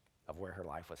of where her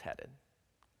life was headed.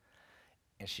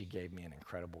 And she gave me an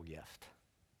incredible gift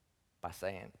by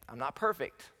saying, "I'm not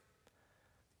perfect,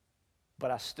 but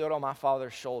I stood on my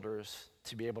father's shoulders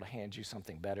to be able to hand you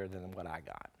something better than what I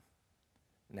got.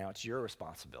 Now it's your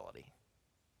responsibility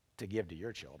to give to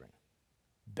your children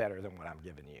better than what I'm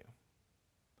giving you."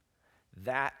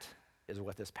 That is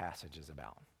what this passage is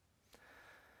about.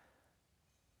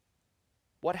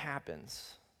 What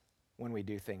happens when we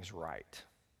do things right?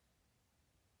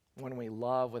 When we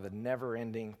love with a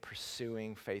never-ending,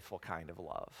 pursuing, faithful kind of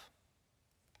love?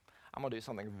 I'm going to do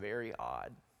something very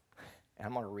odd, and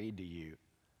I'm going to read to you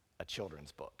a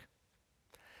children's book.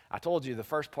 I told you the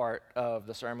first part of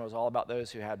the sermon was all about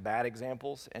those who had bad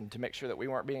examples and to make sure that we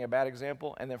weren't being a bad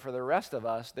example. And then for the rest of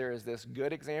us, there is this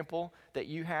good example that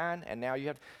you had, and now you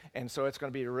have. And so it's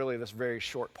going to be really this very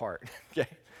short part,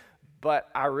 okay? But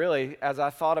I really, as I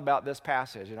thought about this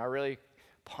passage and I really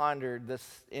pondered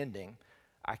this ending,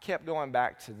 I kept going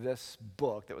back to this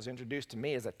book that was introduced to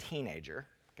me as a teenager.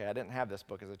 Okay, I didn't have this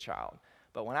book as a child.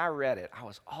 But when I read it, I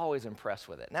was always impressed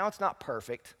with it. Now, it's not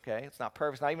perfect, okay? It's not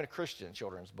perfect. It's not even a Christian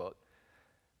children's book.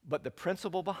 But the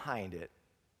principle behind it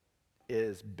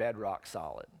is bedrock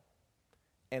solid.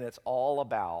 And it's all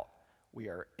about we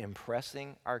are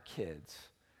impressing our kids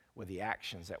with the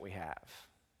actions that we have.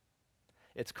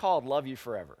 It's called Love You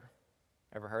Forever.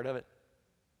 Ever heard of it?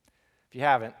 If you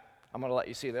haven't, I'm going to let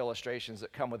you see the illustrations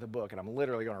that come with the book, and I'm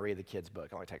literally going to read the kids' book.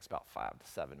 It only takes about 5 to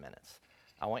 7 minutes.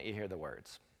 I want you to hear the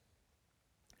words.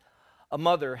 A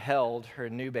mother held her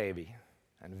new baby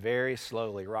and very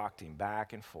slowly rocked him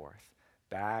back and forth,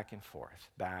 back and forth,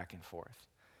 back and forth.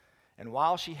 And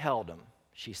while she held him,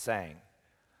 she sang,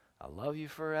 I love you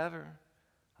forever,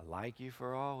 I like you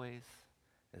for always,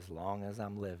 as long as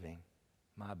I'm living,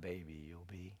 my baby you'll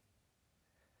be.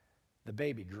 The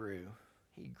baby grew.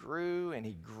 He grew and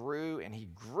he grew and he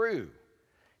grew.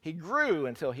 He grew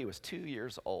until he was 2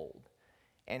 years old,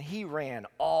 and he ran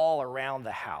all around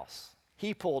the house.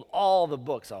 He pulled all the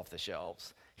books off the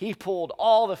shelves. He pulled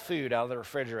all the food out of the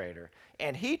refrigerator,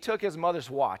 and he took his mother's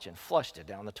watch and flushed it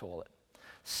down the toilet.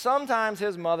 Sometimes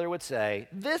his mother would say,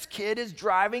 this kid is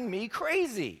driving me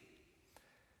crazy.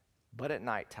 But at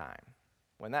nighttime,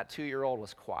 when that 2-year-old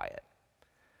was quiet,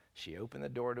 she opened the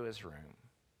door to his room,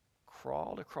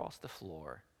 crawled across the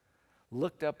floor,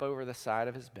 looked up over the side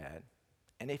of his bed,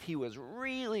 and if he was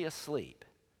really asleep,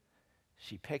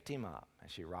 she picked him up and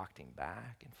she rocked him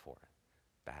back and forth,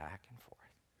 back and forth,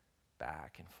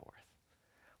 back and forth.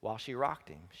 While she rocked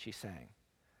him, she sang,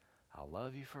 I'll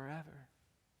love you forever.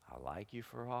 I'll like you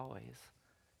for always.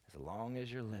 As long as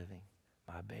you're living,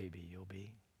 my baby you'll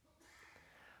be.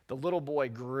 The little boy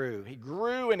grew. He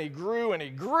grew and he grew and he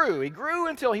grew. He grew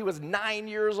until he was 9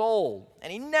 years old,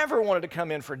 and he never wanted to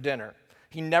come in for dinner.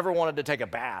 He never wanted to take a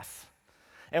bath.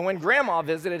 And when Grandma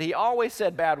visited, he always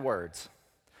said bad words.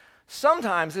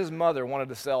 Sometimes his mother wanted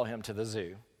to sell him to the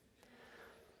zoo.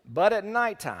 But at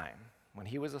nighttime, when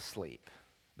he was asleep,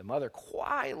 the mother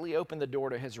quietly opened the door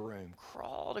to his room,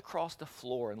 crawled across the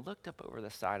floor, and looked up over the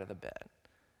side of the bed.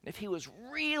 And if he was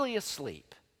really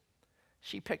asleep,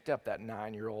 she picked up that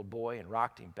 9-year-old boy and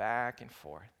rocked him back and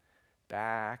forth,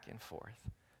 back and forth,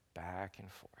 back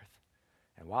and forth.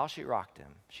 And while she rocked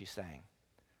him, she sang,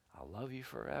 I'll love you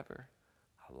forever.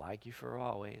 I'll like you for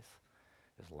always.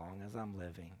 As long as I'm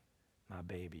living, my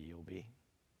baby you'll be.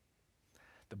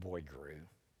 The boy grew.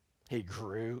 He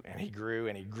grew and he grew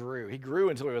and he grew. He grew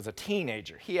until he was a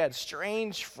teenager. He had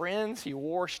strange friends, he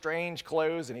wore strange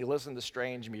clothes, and he listened to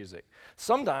strange music.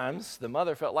 Sometimes the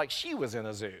mother felt like she was in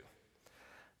a zoo.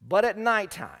 But at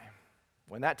nighttime,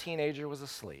 when that teenager was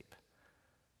asleep,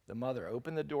 the mother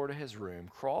opened the door to his room,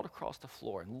 crawled across the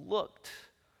floor, and looked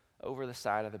over the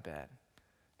side of the bed.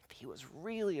 If he was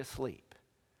really asleep,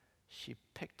 she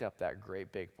picked up that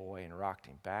great big boy and rocked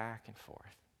him back and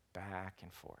forth, back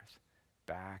and forth,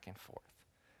 back and forth.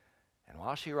 And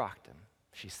while she rocked him,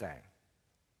 she sang,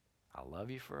 I'll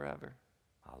love you forever.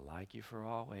 I'll like you for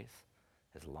always.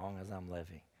 As long as I'm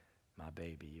living, my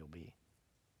baby you'll be.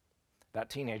 That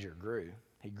teenager grew.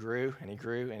 He grew and he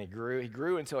grew and he grew. He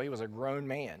grew until he was a grown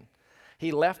man.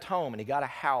 He left home and he got a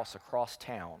house across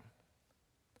town.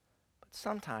 But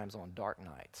sometimes on dark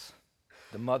nights,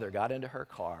 the mother got into her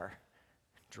car,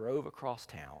 drove across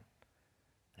town,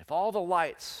 and if all the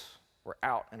lights were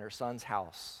out in her son's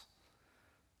house,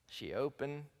 she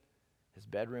opened his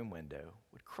bedroom window,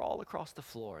 would crawl across the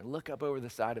floor and look up over the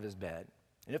side of his bed.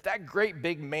 And if that great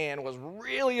big man was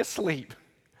really asleep,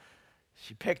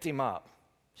 she picked him up.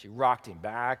 She rocked him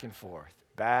back and forth,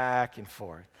 back and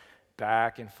forth,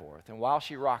 back and forth. And while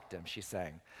she rocked him, she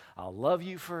sang, I'll love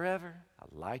you forever.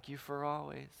 I'll like you for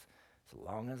always. As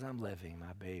long as I'm living,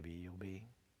 my baby you'll be.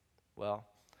 Well,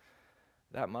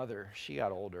 that mother, she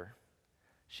got older.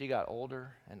 She got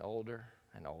older and older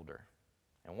and older.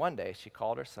 And one day she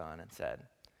called her son and said,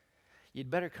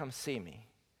 you'd better come see me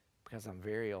because I'm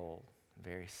very old and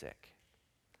very sick.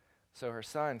 So her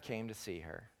son came to see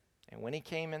her. And when he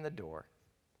came in the door,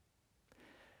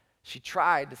 she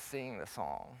tried to sing the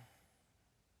song.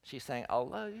 She sang, I'll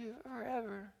love you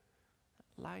forever,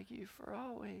 like you for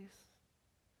always.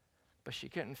 But she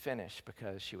couldn't finish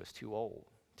because she was too old,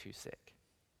 too sick.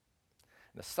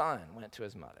 The son went to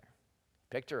his mother,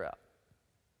 picked her up.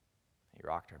 He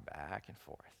rocked her back and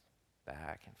forth,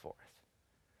 back and forth,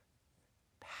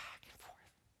 back and forth.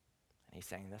 And he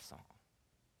sang this song,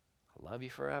 I'll love you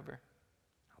forever,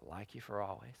 I'll like you for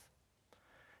always.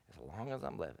 As long as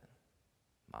I'm living,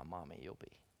 my mommy you'll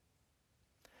be.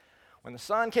 When the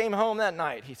son came home that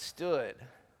night, he stood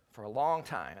for a long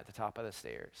time at the top of the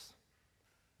stairs.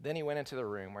 Then he went into the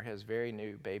room where his very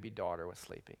new baby daughter was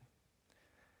sleeping.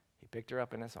 He picked her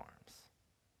up in his arms.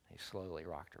 He slowly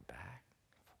rocked her back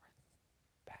and forth,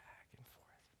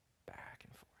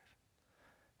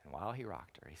 while he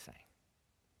rocked her, he sang,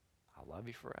 "I'll love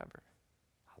you forever.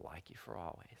 I'll like you for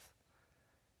always.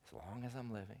 As long as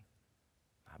I'm living,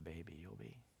 my baby you'll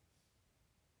be.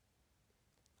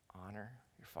 Honor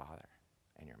your father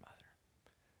and your mother."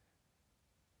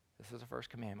 This is the first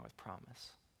commandment with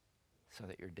promise, so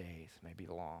that your days may be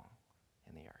long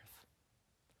in the earth.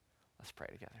 Let's pray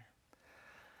together.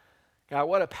 God,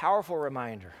 what a powerful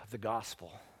reminder of the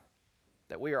gospel,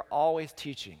 that we are always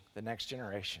teaching the next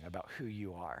generation about who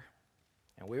you are.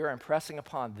 And we are impressing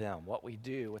upon them what we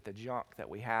do with the junk that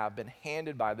we have been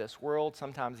handed by this world,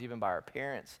 sometimes even by our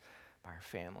parents, by our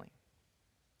family.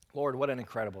 Lord, what an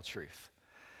incredible truth.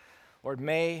 Lord,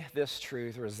 may this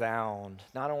truth resound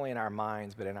not only in our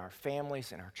minds, but in our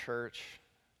families, in our church,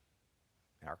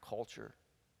 in our culture.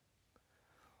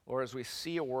 Lord, as we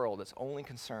see a world that's only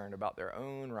concerned about their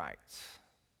own rights,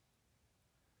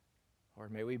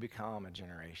 Lord, may we become a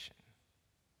generation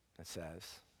that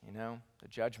says, you know, the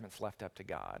judgment's left up to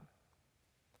God.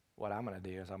 What I'm going to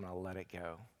do is I'm going to let it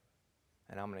go.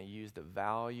 And I'm going to use the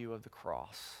value of the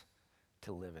cross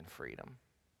to live in freedom.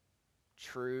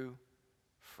 True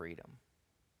freedom.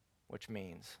 Which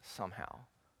means somehow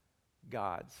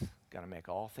God's going to make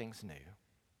all things new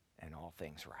and all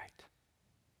things right.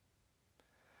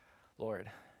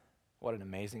 Lord, what an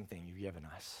amazing thing you've given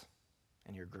us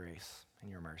in your grace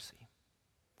and your mercy.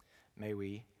 May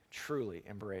we truly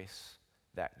embrace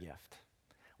that gift.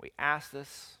 We ask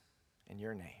this in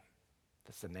your name.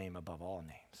 That's the name above all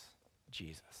names,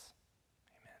 Jesus.